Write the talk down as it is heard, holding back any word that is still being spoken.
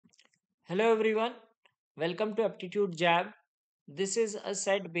Hello everyone, welcome to Aptitude Jab. This is a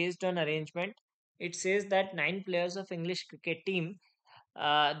set based on arrangement. It says that 9 players of English cricket team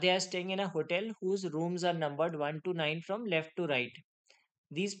they are staying in a hotel whose rooms are numbered 1 to 9 from left to right.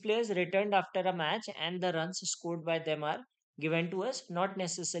 These players returned after a match and the runs scored by them are given to us, not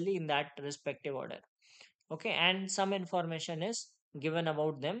necessarily in that respective order. Okay, and some information is given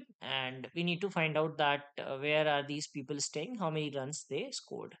about them, and we need to find out that where are these people staying, how many runs they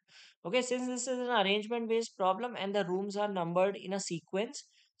scored. Okay, since this is an arrangement based problem and the rooms are numbered in a sequence,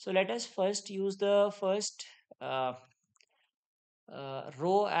 so let us first use the first uh,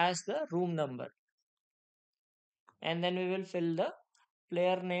 row as the room number, and then we will fill the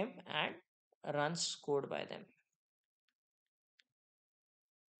player name and runs scored by them.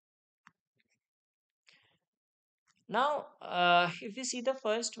 Now, if we see the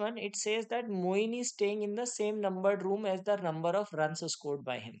first one, it says that Moin is staying in the same numbered room as the number of runs scored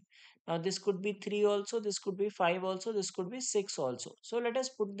by him. Now, this could be 3 also, this could be 5 also, this could be 6 also. So, let us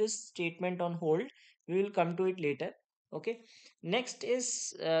put this statement on hold. We will come to it later. Okay. Next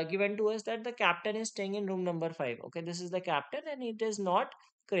is given to us that the captain is staying in room number 5. Okay. This is the captain and it is not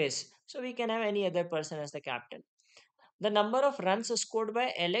Chris. So, we can have any other person as the captain. The number of runs scored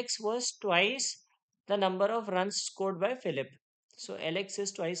by Alex was twice the number of runs scored by Philip. So Alex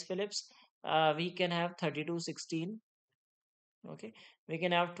is twice Philip's. We can have 32-16. Okay. We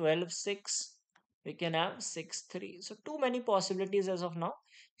can have 12-6. We can have 6-3. So too many possibilities as of now.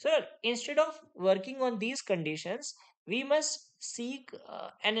 So instead of working on these conditions, we must seek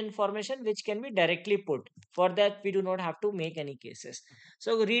an information which can be directly put. For that, we do not have to make any cases.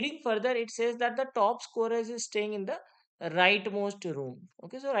 So reading further, it says that the top scorer is staying in the rightmost room.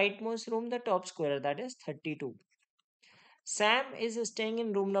 Okay, so rightmost room, the top scorer, that is 32. Sam is staying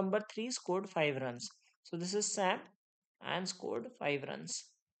in room number 3, scored 5 runs. So this is Sam and scored 5 runs.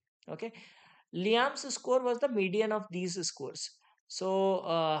 Okay. Liam's score was the median of these scores.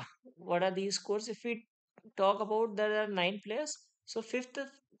 So what are these scores? If we talk about there are 9 players, so fifth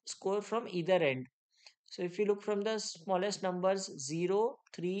score from either end. So if you look from the smallest numbers 0,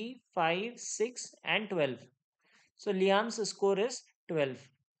 3, 5, 6 and 12. So Liam's score is 12.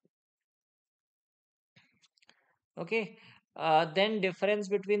 Okay. Then difference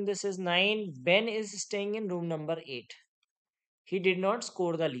between this is 9. Ben is staying in room number 8. He did not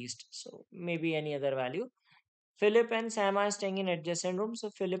score the least. So maybe any other value. Philip and Sam are staying in adjacent rooms. So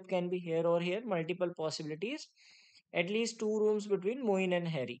Philip can be here or here. Multiple possibilities. At least 2 rooms between Moin and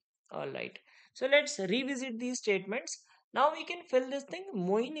Harry. Alright. So let's revisit these statements. Now we can fill this thing.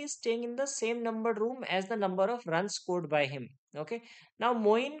 Moin is staying in the same numbered room as the number of runs scored by him. Okay. Now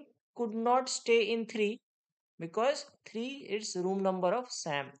Moin could not stay in 3 because 3 is room number of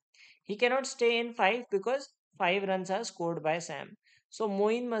Sam. He cannot stay in 5 because 5 runs are scored by Sam. So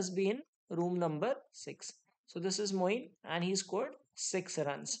Moin must be in room number 6. So this is Moin and he scored 6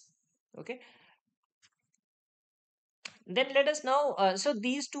 runs. Okay. Then let us now, so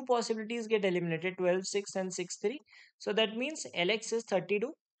these two possibilities get eliminated, 12-6 and 6-3. So that means Alex is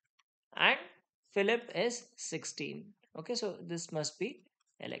 32 and Philip is 16. Okay, so this must be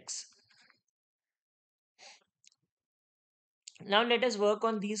Alex. Now let us work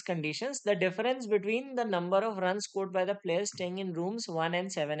on these conditions. The difference between the number of runs scored by the players staying in rooms 1 and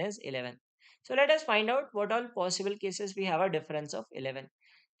 7 is 11. So let us find out what all possible cases we have a difference of 11.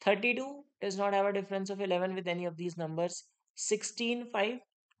 32 does not have a difference of 11 with any of these numbers. 16, 5,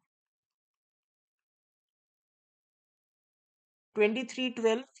 23,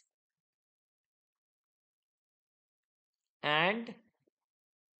 12 and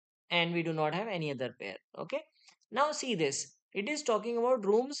we do not have any other pair. Okay, now see this, it is talking about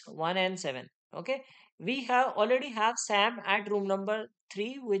rooms 1 and 7. Okay, we have already have Sam at room number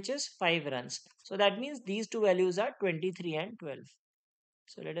 3, which is 5 runs. So that means these two values are 23 and 12.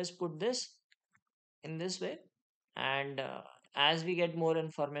 So let us put this in this way, and as we get more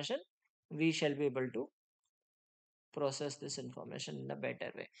information, we shall be able to process this information in a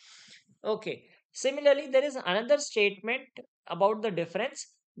better way. Okay. Similarly, there is another statement about the difference.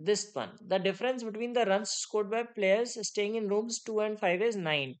 This one, the difference between the runs scored by players staying in rooms 2 and 5 is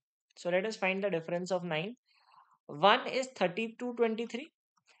 9. So let us find the difference of 9. One is 32-23,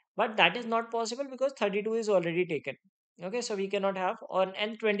 but that is not possible because 32 is already taken. Okay, so we cannot have, or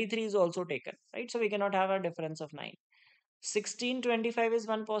and 23 is also taken, right? So we cannot have a difference of 9. 16-25 is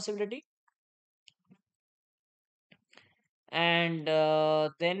one possibility, and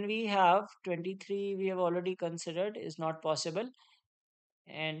then we have 23, we have already considered, is not possible,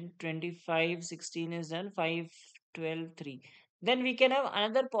 and 25-16 is done, 5-12-3. Then we can have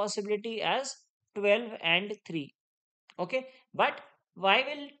another possibility as 12 and 3. Okay, but Why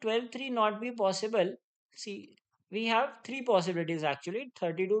will 12 3 not be possible? See, we have three possibilities actually,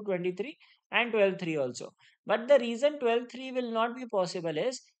 32, 23, and 12 3 also. But the reason 12 3 will not be possible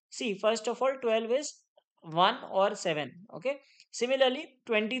is, see, first of all, 12 is 1 or 7. Okay. Similarly,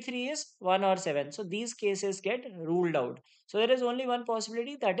 23 is 1 or 7. So these cases get ruled out. So there is only one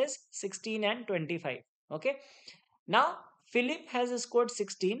possibility, that is 16 and 25. Okay. Now, Philip has scored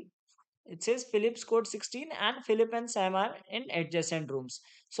 16. It says Philip scored 16 and Philip and Sam are in adjacent rooms.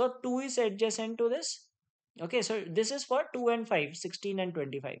 So 2 is adjacent to this. Okay, so this is for 2 and 5, 16 and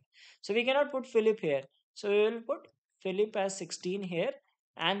 25. So we cannot put Philip here. So we will put Philip as 16 here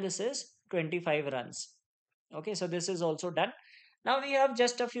and this is 25 runs. Okay, so this is also done. Now we have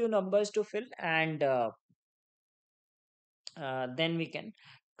just a few numbers to fill and then we can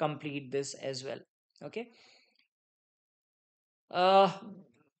complete this as well. Okay. Uh,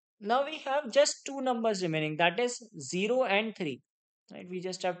 Now we have just two numbers remaining, that is 0 and 3. Right? We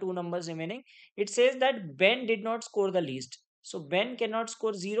just have two numbers remaining. It says that Ben did not score the least. So Ben cannot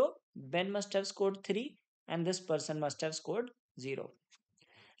score 0. Ben must have scored 3 and this person must have scored 0.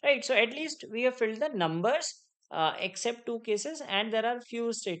 Right? So at least we have filled the numbers except two cases and there are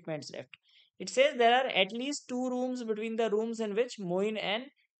few statements left. It says there are at least two rooms between the rooms in which Moin and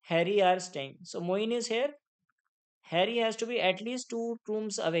Harry are staying. So Moin is here, Harry has to be at least two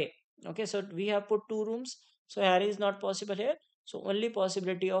rooms away. Okay, so we have put two rooms. So Harry is not possible here. So only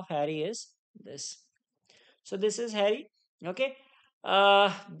possibility of Harry is this. So this is Harry. Okay.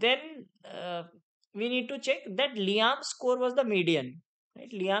 Then we need to check that Liam's score was the median.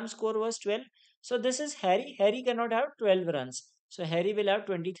 Right? Liam's score was 12. So this is Harry. Harry cannot have 12 runs. So Harry will have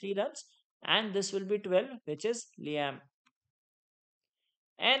 23 runs. And this will be 12, which is Liam.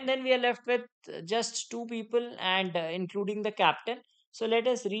 And then we are left with just two people and including the captain. So let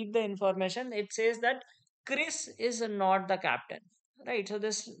us read the information. It says that Chris is not the captain, right? So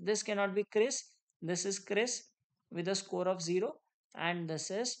this cannot be Chris. This is Chris with a score of 0 and this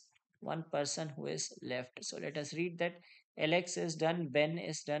is one person who is left. So let us read that. Alex is done, Ben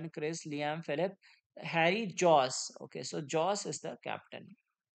is done, Chris, Liam, Philip, Harry, Joss. Okay, so Joss is the captain.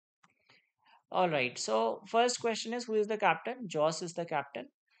 All right. So first question is, who is the captain? Joss is the captain.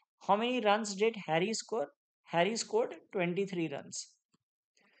 How many runs did Harry score? Harry scored 23 runs.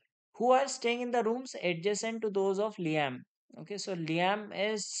 Who are staying in the rooms adjacent to those of Liam? Okay, so Liam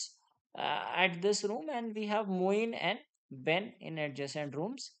is at this room and we have Moin and Ben in adjacent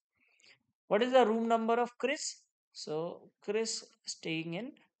rooms. What is the room number of Chris? So Chris staying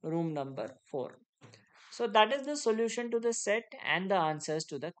in room number 4. So that is the solution to the set and the answers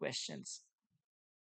to the questions.